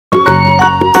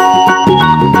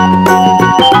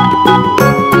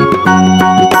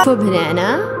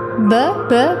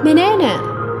banana.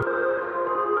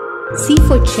 C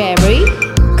for cherry,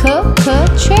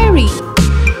 cherry.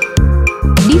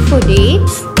 D for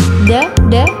dates,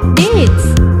 dates.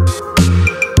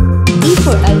 E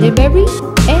for elderberry,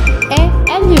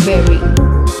 elderberry.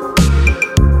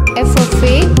 F for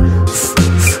fig,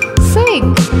 fig.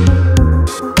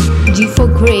 G for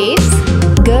grapes,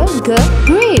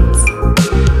 grapes.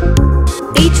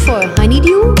 H for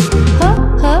honeydew,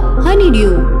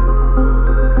 honeydew.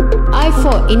 I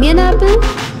for Indian apple,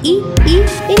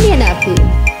 Indian apple.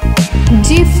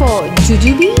 J for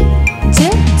jujube,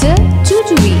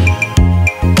 jujube.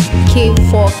 K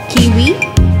for kiwi,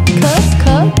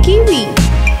 kiwi.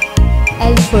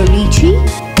 L for lychee,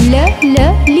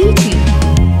 lychee.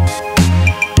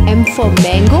 M for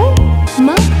mango,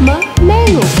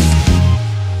 mango.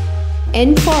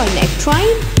 N for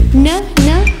nectarine,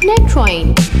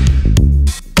 nectarine.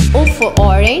 O for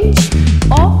orange,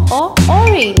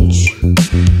 orange.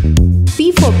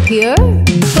 P for pear,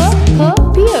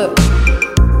 pear.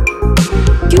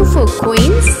 Q for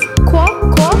queens,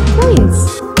 queens.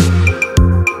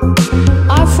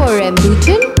 R for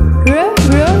rambutan,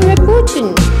 rambutan.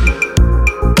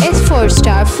 S for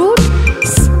star fruit,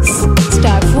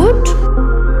 star fruit.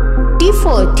 T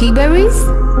for tea berries,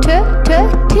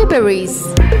 tea berries.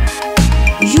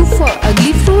 U for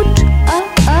ugly fruit,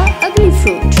 ugly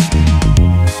fruit.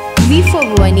 V for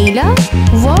vanilla,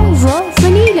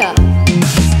 vanilla.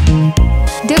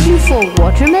 W for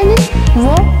watermelon,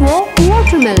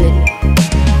 watermelon.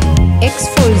 X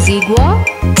for zigua,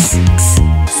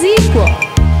 zigua.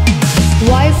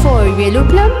 Y for yellow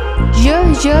plum,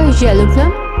 yellow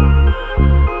plum.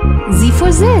 Z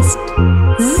for zest,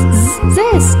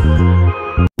 zest.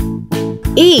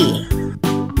 A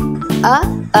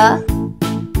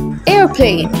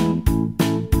airplane.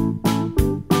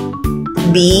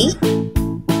 B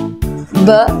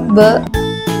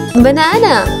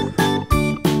banana.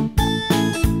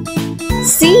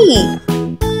 C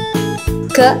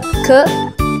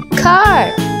car.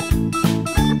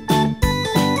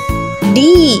 D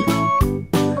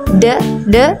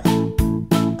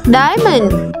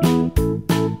diamond.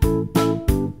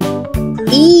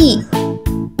 E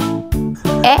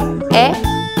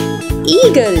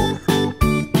eagle.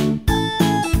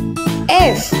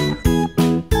 F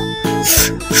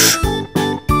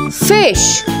fish.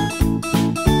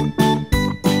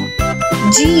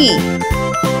 G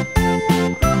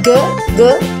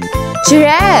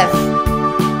giraffe.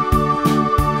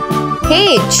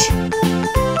 H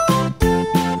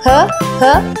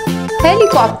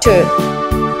helicopter.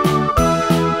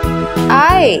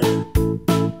 I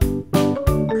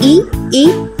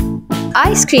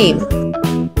ice cream.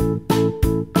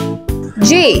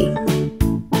 J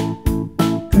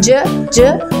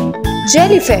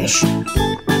jellyfish.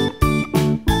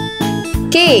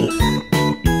 K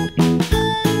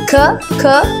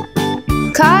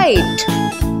kite.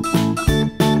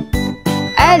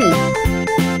 L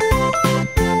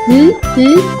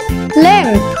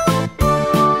lamp.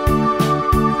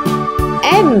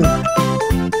 M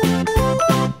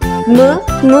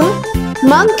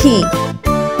monkey.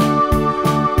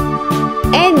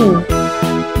 N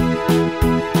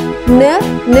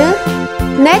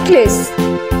necklace.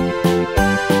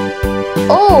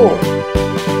 O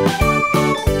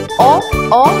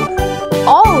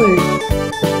owl.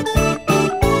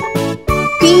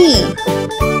 P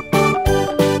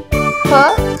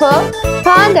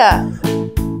panda.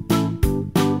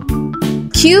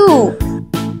 Q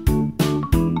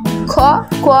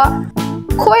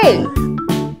quail.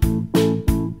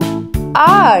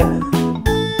 R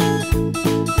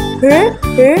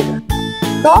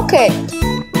rocket.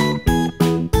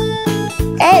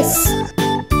 S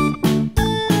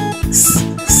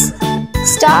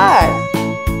star.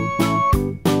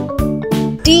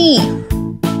 T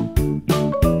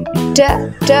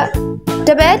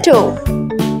tomato.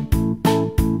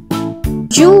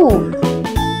 U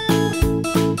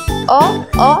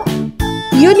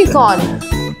unicorn.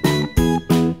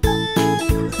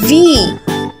 V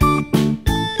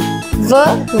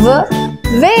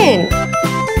van.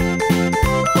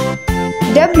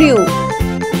 W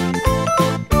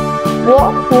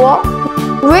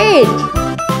whale.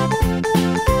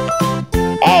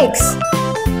 X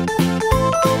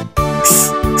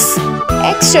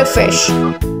extra fish.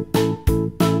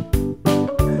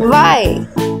 Y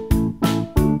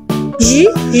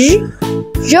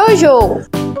Jojo.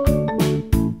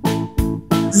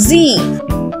 Z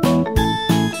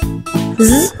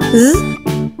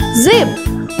zip.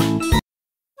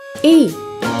 A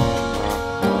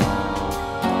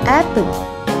apple.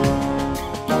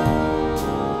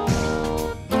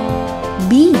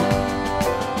 B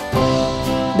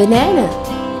banana.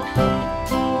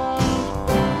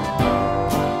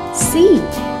 C,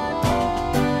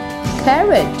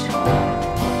 carrot.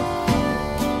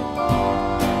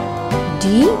 D,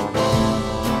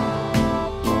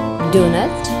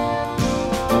 donut.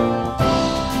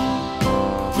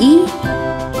 E,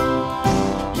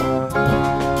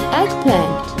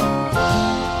 eggplant.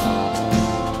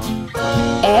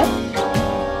 F,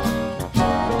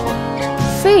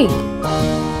 fig.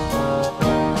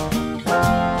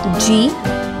 G,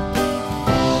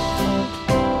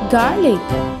 garlic.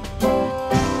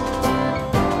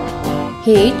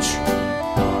 H,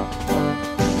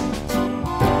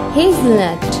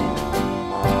 hazelnut.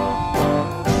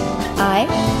 I,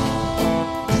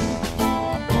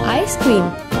 ice cream.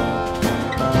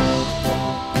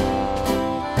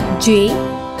 J,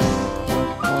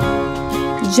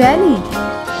 jelly.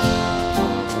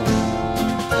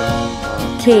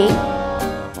 K,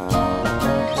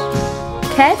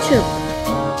 ketchup.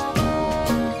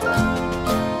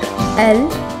 L,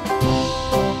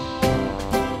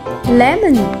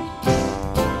 lemon.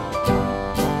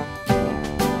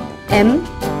 M,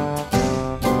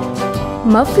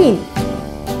 muffin.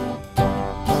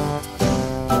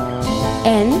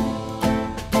 N,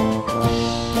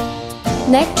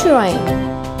 nectarine.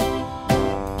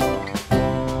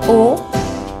 O,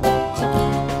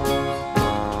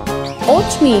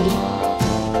 oatmeal.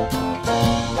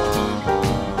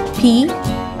 P,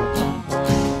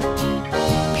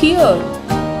 pear.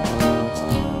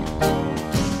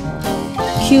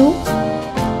 Q,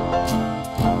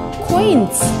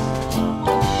 quince.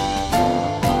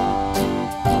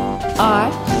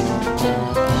 R,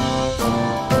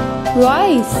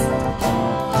 rice.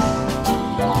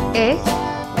 S,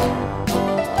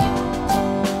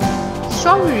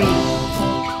 strawberry.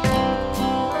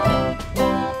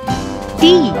 T,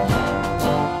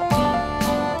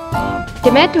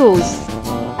 tomatoes.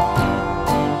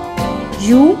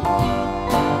 U,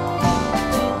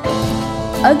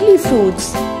 ugly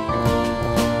fruits.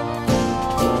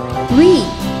 V,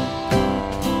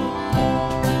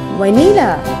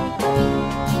 vanilla.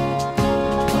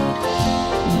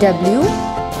 W,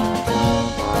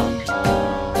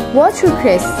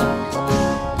 watercress.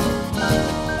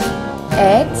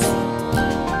 X,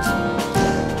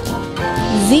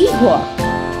 zebra.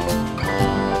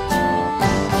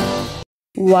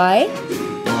 Y,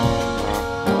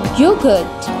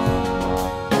 yogurt.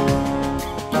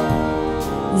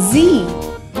 Z,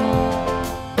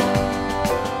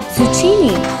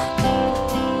 zucchini.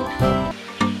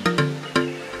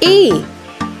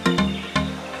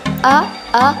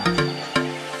 A,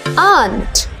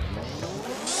 ant.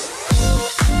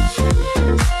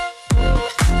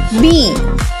 B,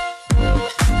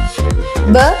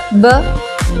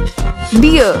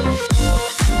 beer.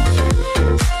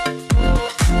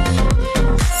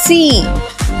 C,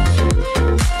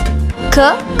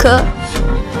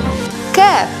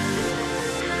 cap.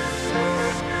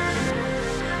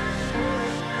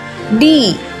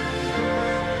 D,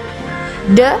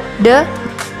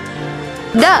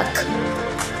 duck.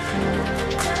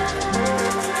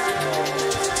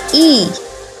 E,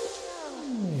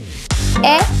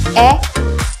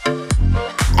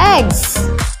 eggs.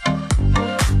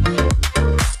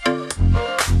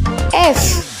 F,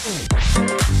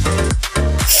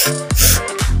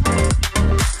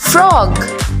 frog.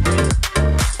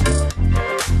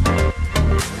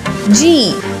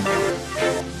 G,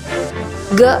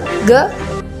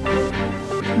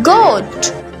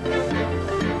 goat.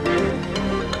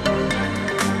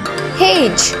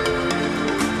 H,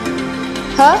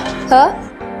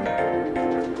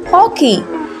 hockey.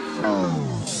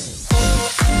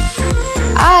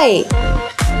 I,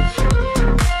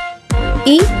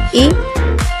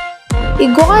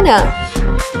 iguana.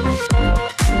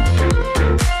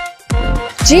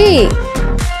 J,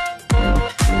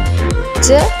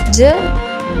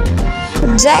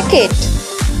 jacket.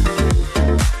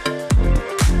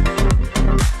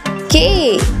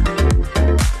 K,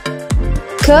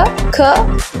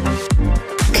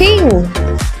 king.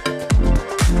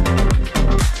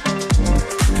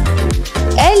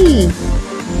 L,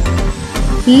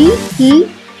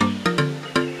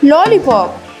 lollipop.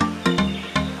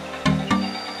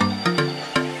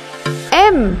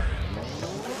 M,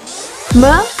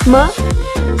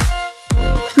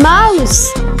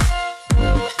 mouse.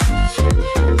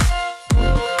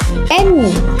 N,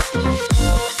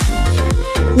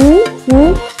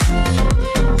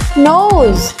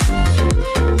 nose.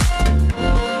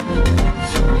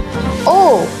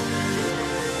 O,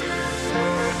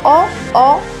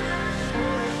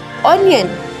 onion.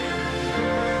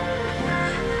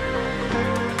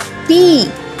 P,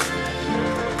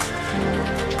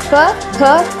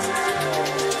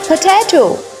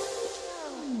 Potato.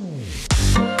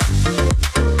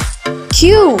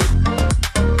 Q.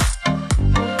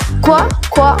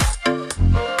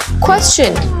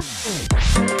 Question.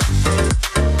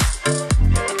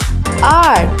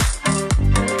 R.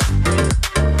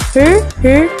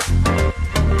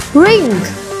 Ring.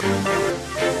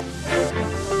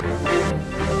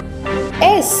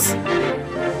 S.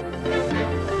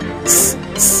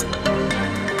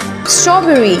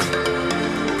 Strawberry.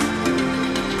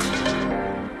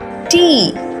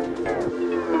 T.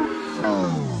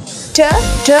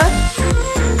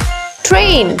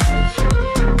 Train.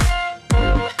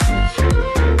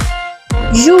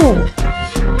 U.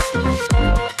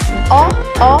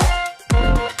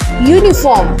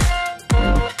 Uniform.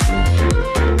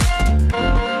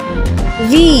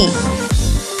 V.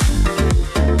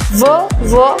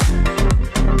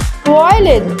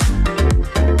 Violin.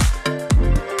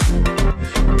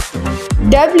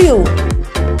 W.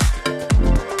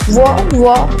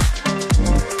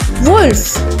 Wolf.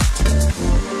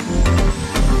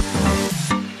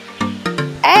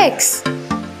 X.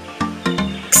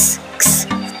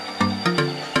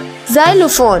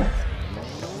 Xylophone.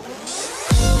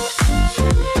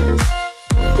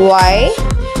 Y.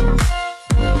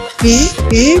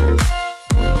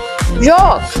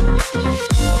 Rock.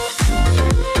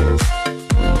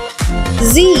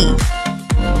 Z.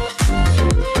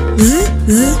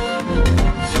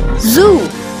 Zoo.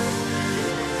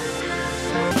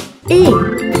 A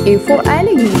for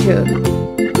alligator.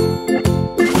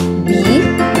 B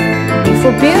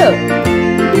for bear.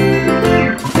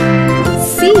 C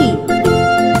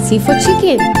for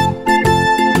chicken.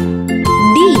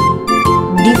 D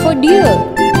for deer.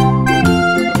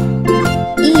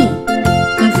 E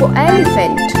for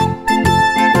elephant.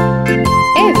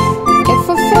 F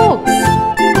for fox.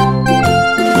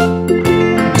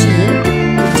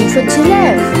 G for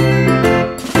giraffe.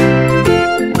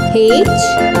 H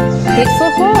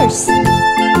for horse.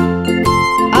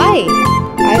 I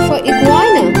for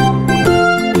iguana.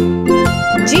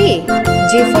 J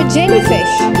for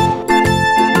jellyfish.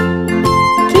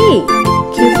 K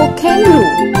for kangaroo.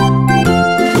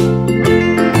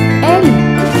 L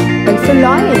for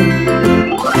lion.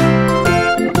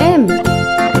 M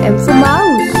for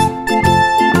mouse.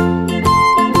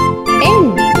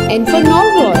 N for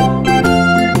narwhal.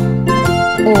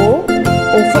 O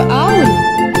for owl.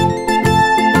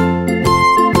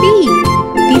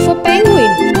 P for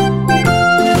penguin.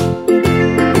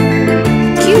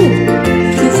 Q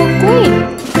for queen.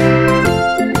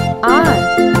 R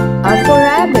for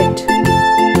rabbit.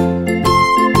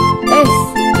 S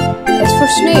for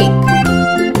snake.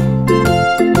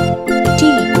 T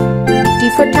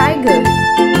for tiger.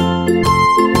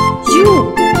 U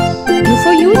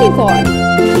for unicorn.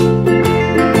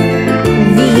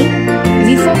 V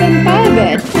for vampire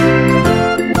bat.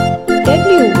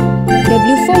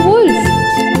 W for wolf.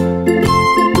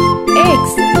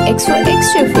 X for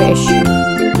extra fish.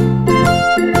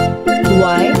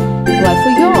 Y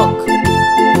for York.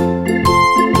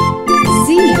 Z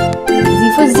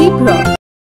for zebra.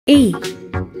 A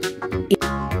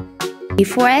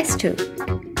for Esther.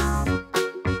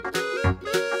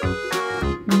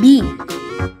 B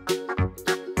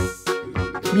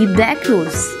black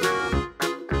rose.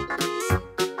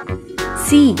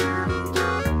 C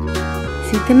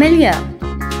camellia.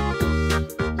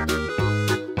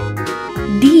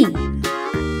 D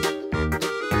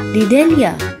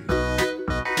dahlia.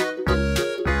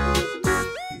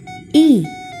 E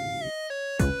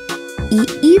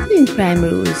evening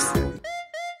primrose.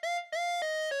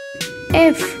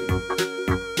 F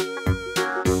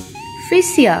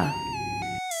freesia.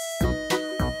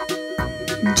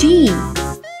 G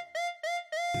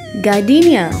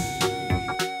gardenia.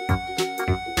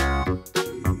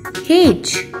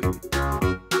 H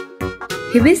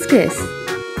hibiscus.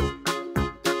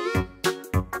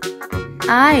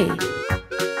 I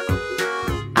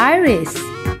iris.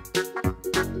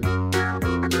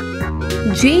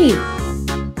 J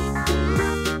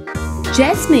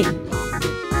jasmine.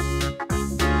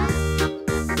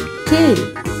 K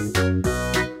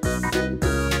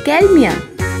calmia.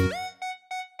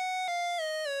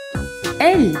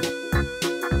 L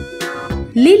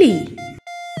lily.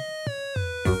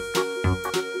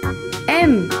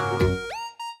 M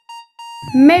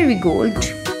marigold.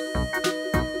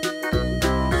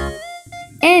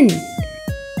 N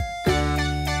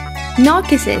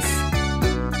narcissus.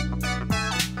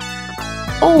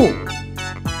 O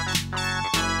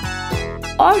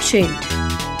orchid.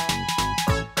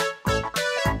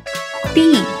 P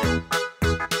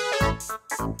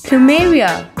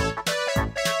plumeria.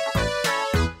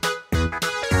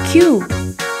 Q.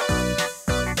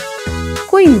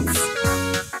 Quince.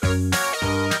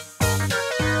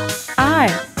 R.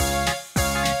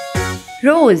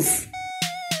 Rose.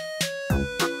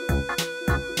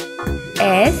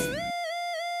 S.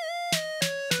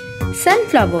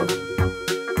 Sunflower.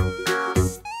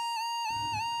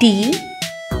 T.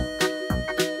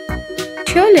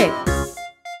 Tulip.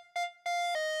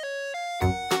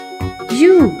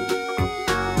 U.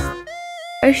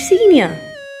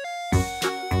 Ursinia.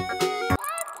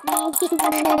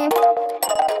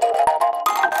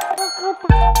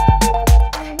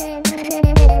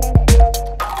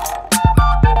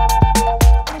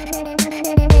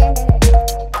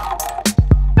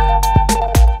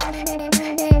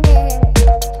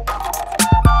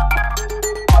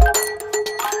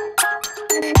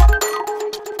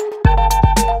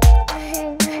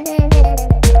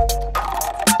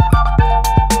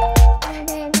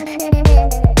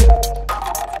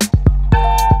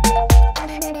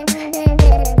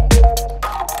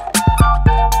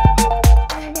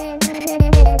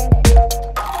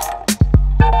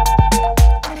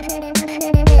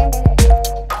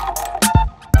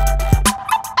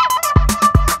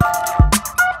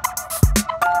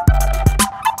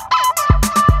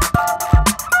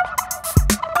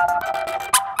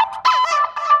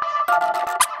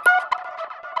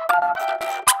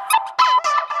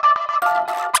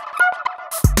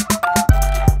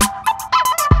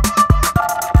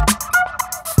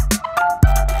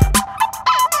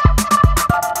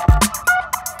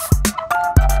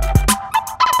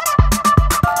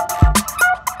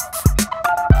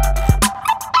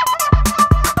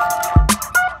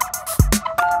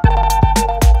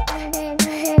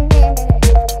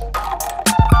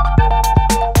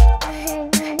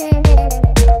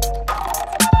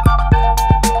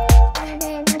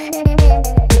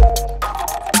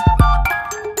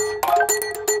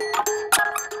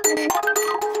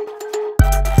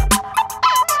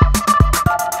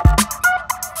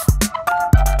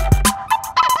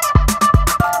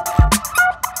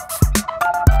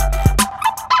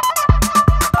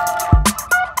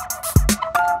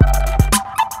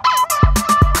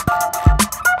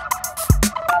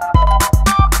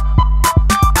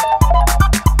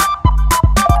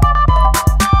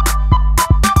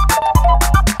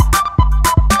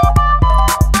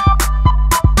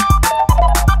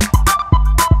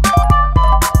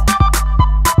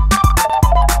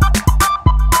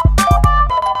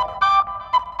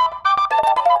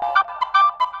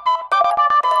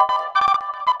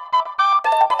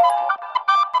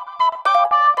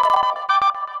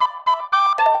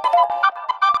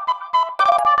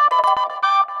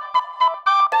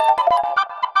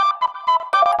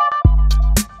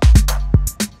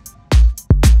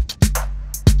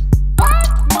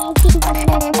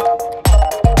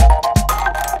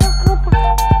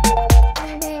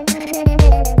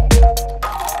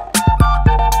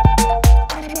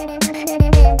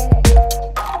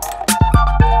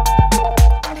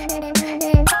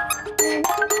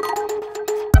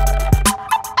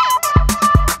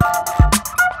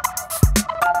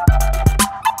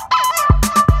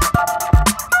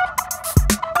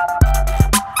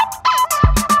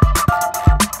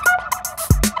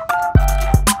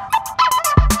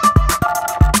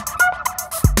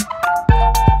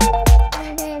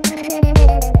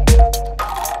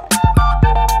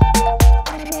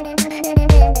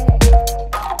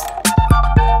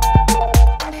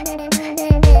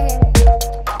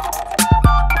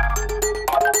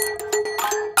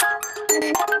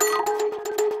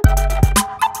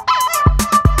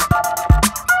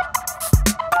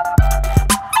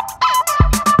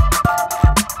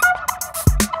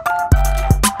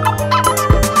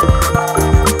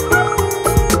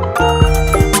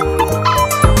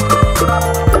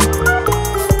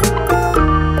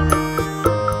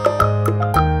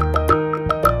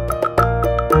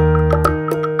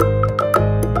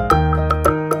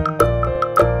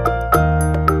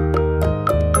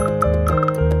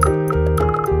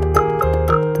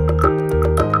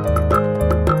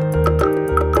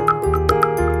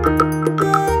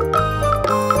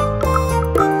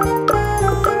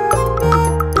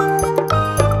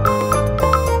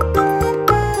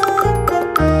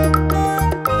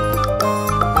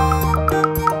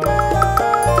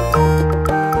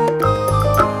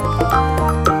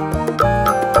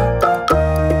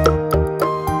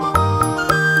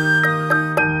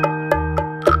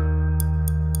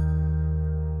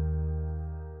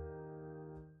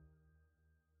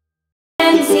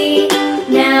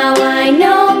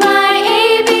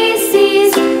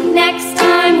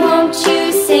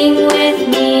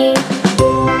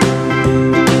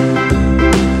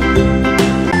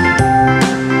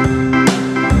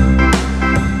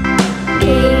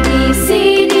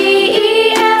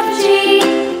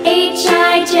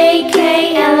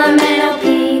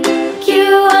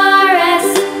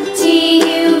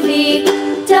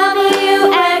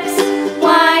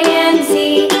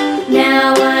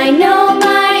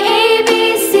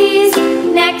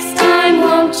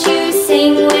 won't you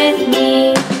sing with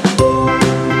me?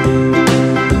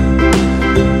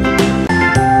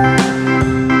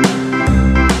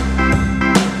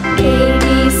 A,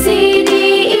 B, C, D,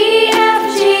 E,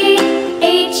 F, G,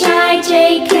 H, I,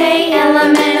 J, K, L,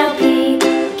 M, N, O, P,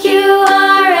 Q,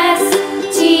 R,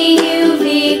 S, T, U,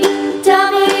 V,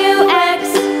 W, X,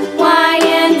 Y,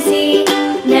 and Z.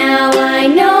 Now I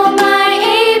know my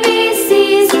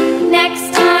ABCs.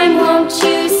 Next time, won't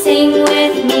you sing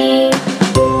with me?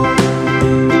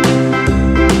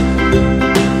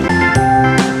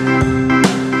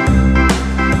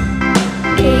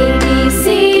 A, B, C,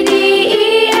 D,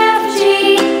 E, F, G,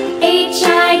 H,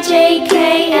 I, J, K,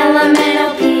 L, M, N, O,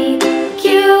 P, Q,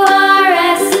 R,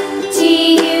 S, T,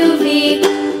 U, V,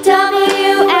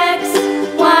 W, X,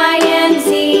 Y, and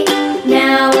Z.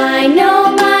 Now I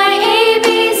know my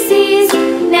ABCs.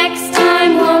 Next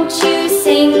time, won't you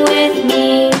sing with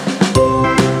me?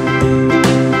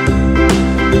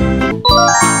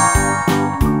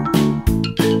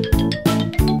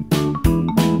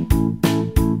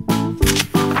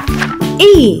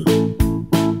 E.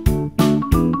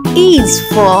 E is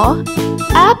for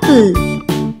apple.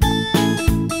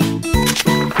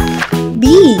 B.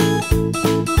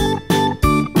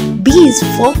 B is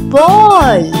for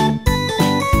ball.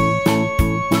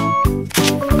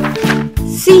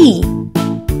 C.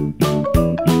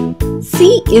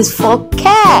 C is for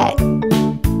cat.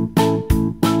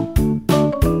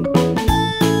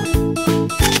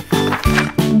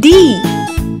 D.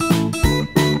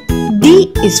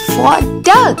 D is for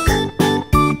duck.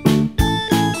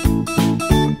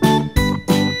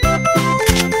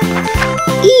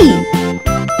 E.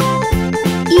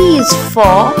 E is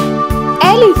for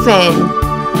elephant.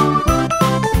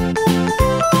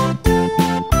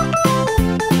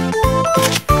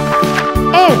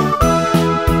 F.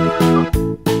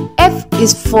 F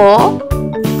is for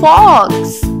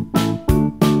fox.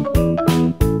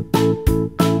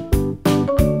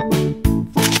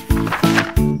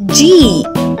 G.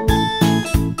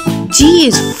 G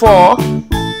is for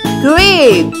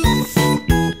grapes.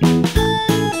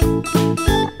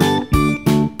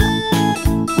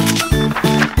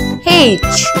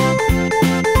 H.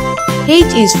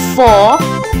 H is for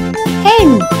hen.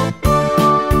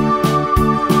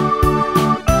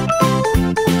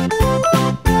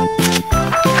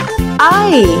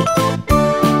 I.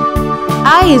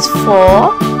 I is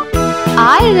for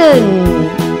iron.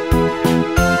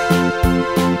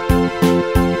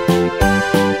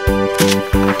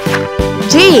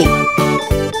 J.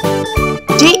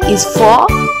 J is for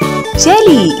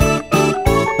jelly.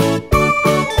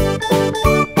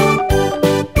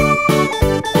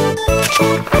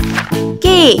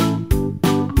 K.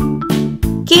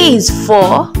 K is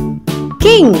for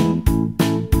king.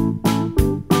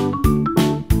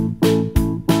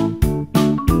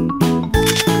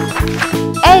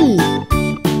 L.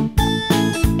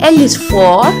 L is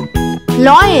for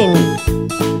lion.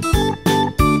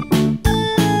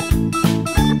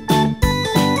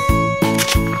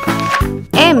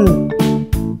 M.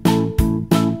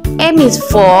 M is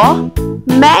for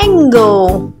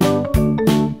mango.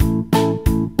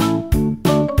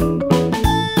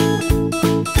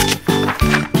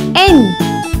 N.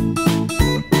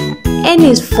 N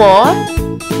is for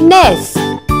nest.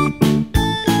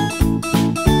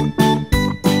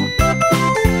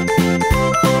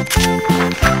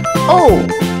 O.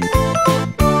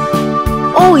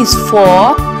 O is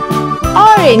for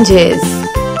oranges.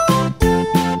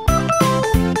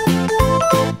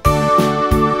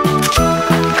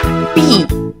 P.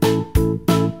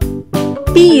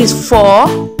 P is for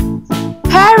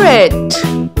parrot.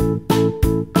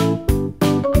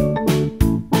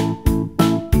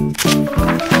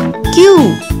 Q.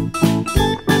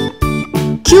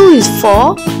 Q is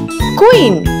for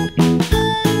queen.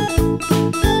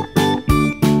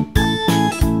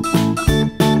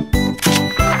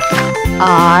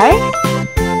 R.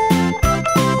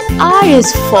 R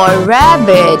is for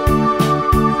rabbit.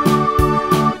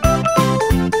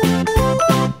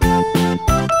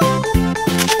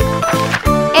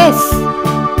 S.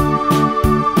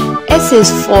 S is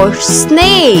for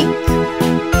snake.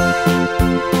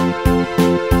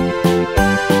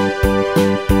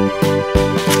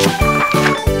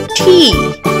 T.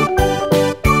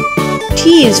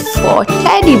 T is for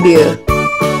teddy bear.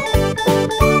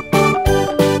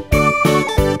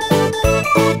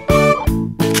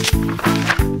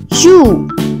 U.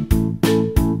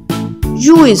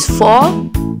 U is for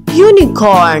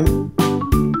unicorn.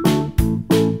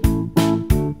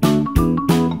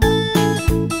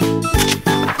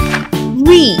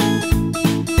 V.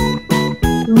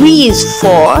 V is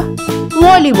for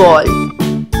volleyball.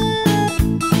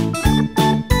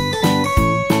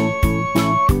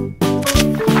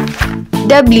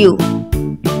 W.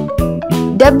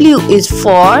 W is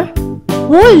for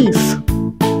wolf.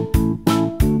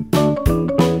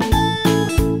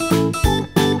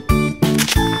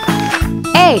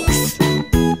 X.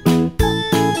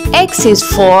 X is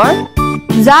for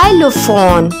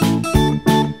xylophone.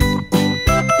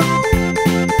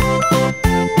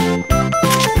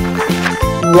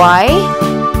 Y.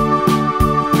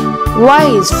 Y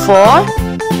is for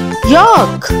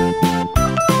yak.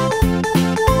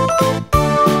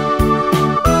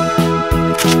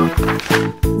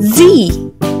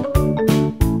 Z.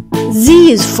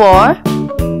 Z is for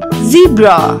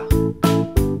zebra.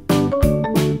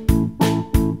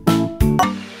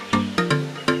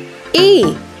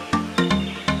 A.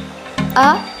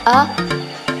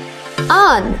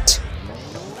 Ant.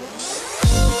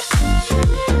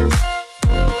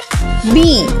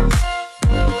 B.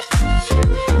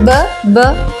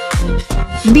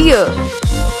 Beer.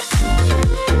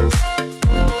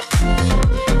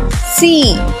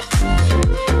 C.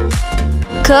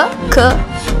 Cap.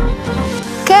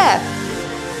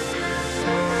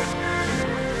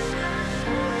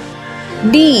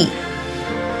 D.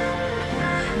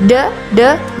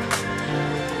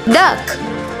 Duck.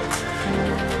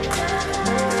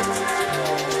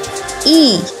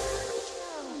 E.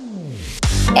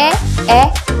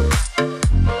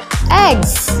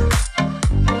 Eggs.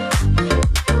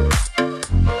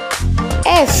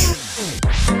 F.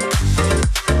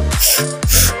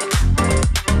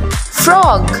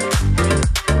 Frog.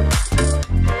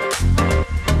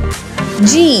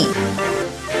 G.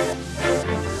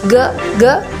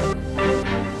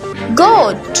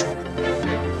 Goat.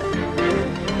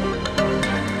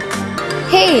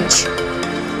 H.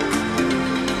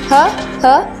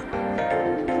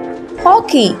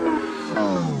 Hockey.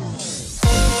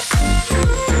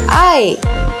 I.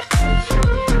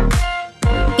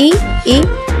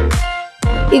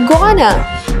 Iguana.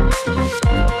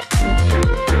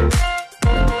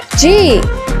 J.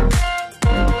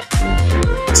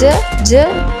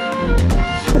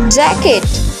 Jacket.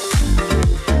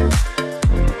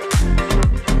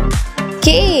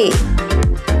 K.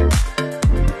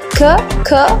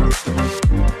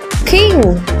 King.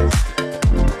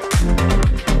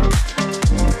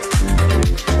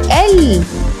 L.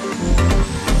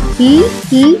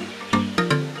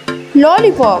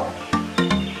 Lollipop.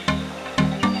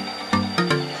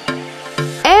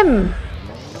 M.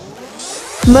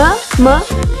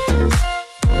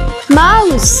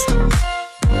 Mouse.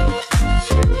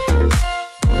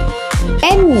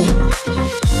 N.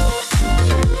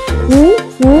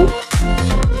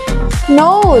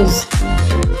 Nose.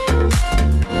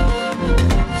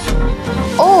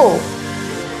 O.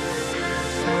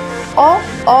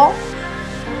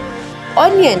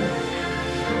 Onion.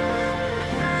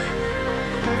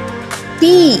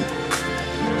 P.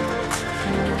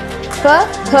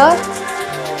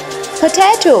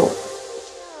 Potato.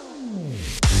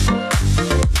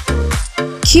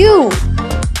 Q.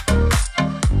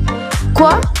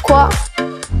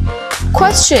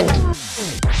 Question.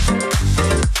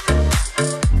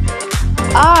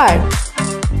 R.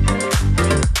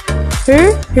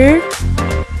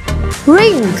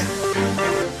 Ring.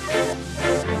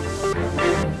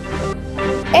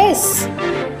 S.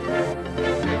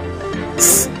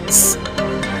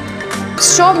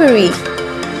 Strawberry.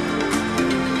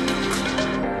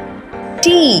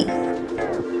 T.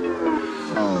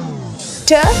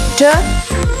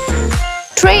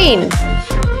 Train.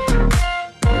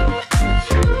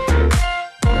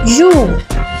 U.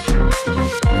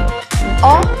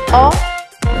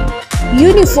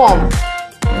 Uniform.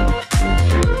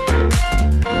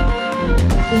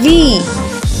 V.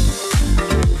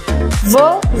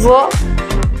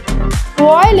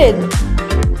 Violin.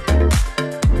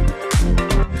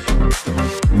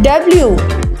 W.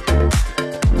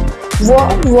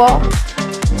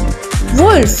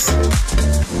 Wolf.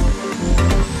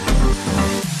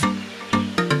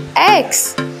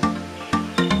 X.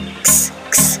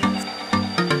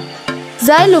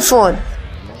 Xylophone.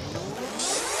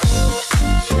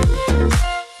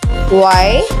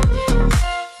 Y.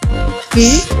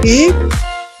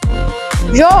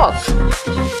 Rock.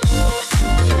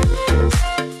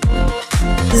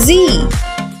 Z.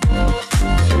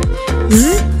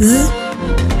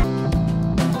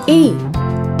 A.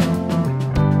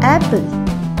 Apple.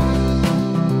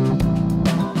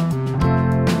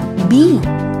 B.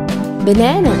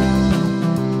 Banana.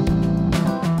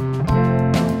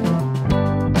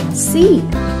 C.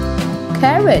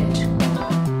 Carrot.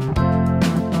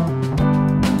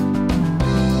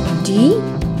 D.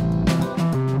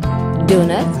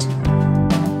 Donut.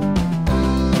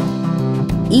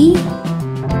 E.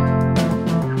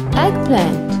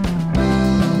 eggplant.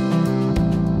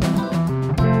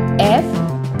 F.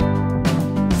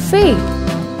 Fig.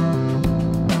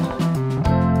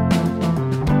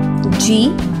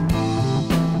 G.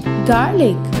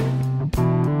 Garlic.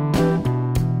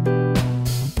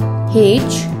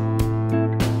 H.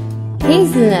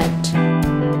 Hazelnut.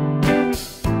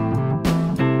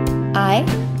 I.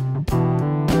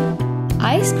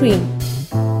 Ice cream.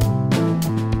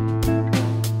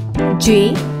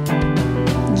 J.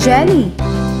 Jelly.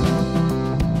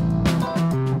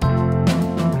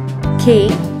 K.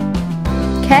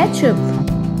 Ketchup.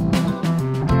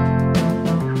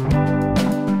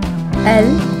 L.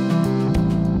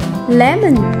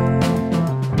 Lemon.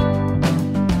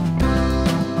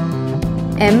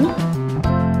 M.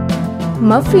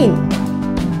 Muffin.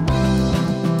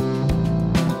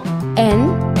 N.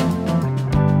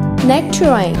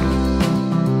 Nectarine.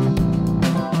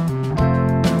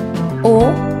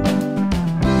 O.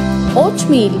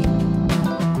 Oatmeal.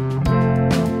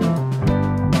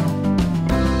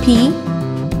 P.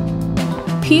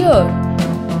 Pear.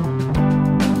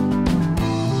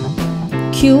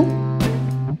 Q.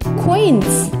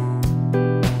 Quince.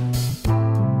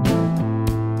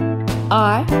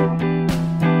 R.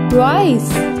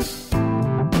 Rice.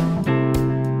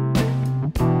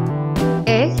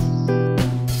 S.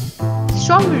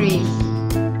 Strawberries.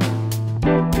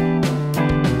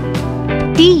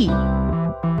 T.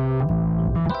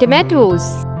 Tomatoes.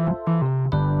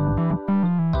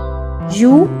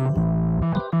 U.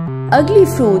 Ugly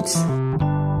fruits.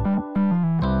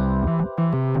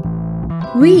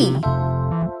 V.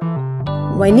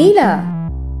 Vanilla.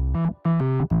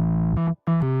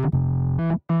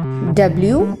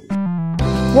 W.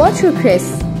 Watercress.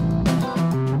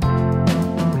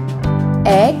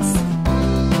 X.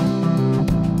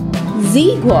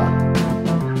 Zigua.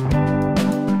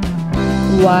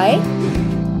 Y.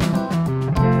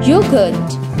 Yogurt.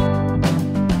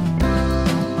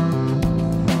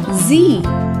 Z.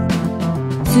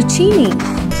 Zucchini.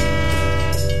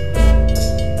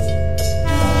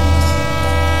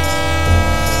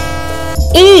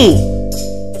 A.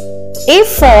 A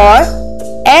for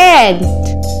ant.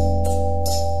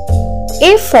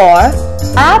 A for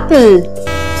apple.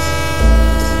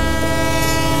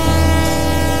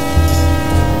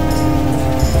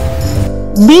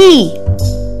 B.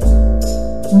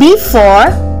 B for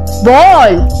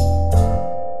ball.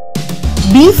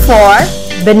 B for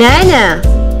banana.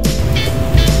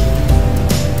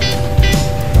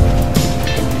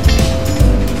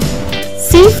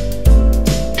 C.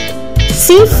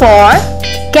 C for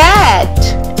cat.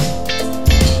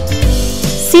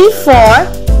 C for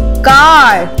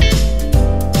car.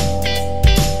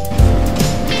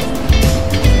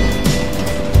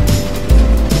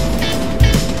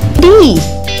 D.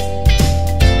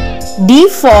 D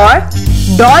for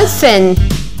dolphin.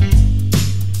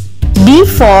 D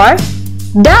for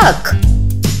duck.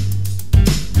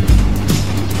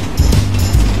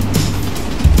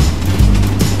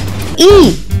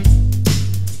 E.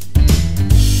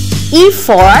 E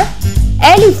for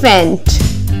elephant.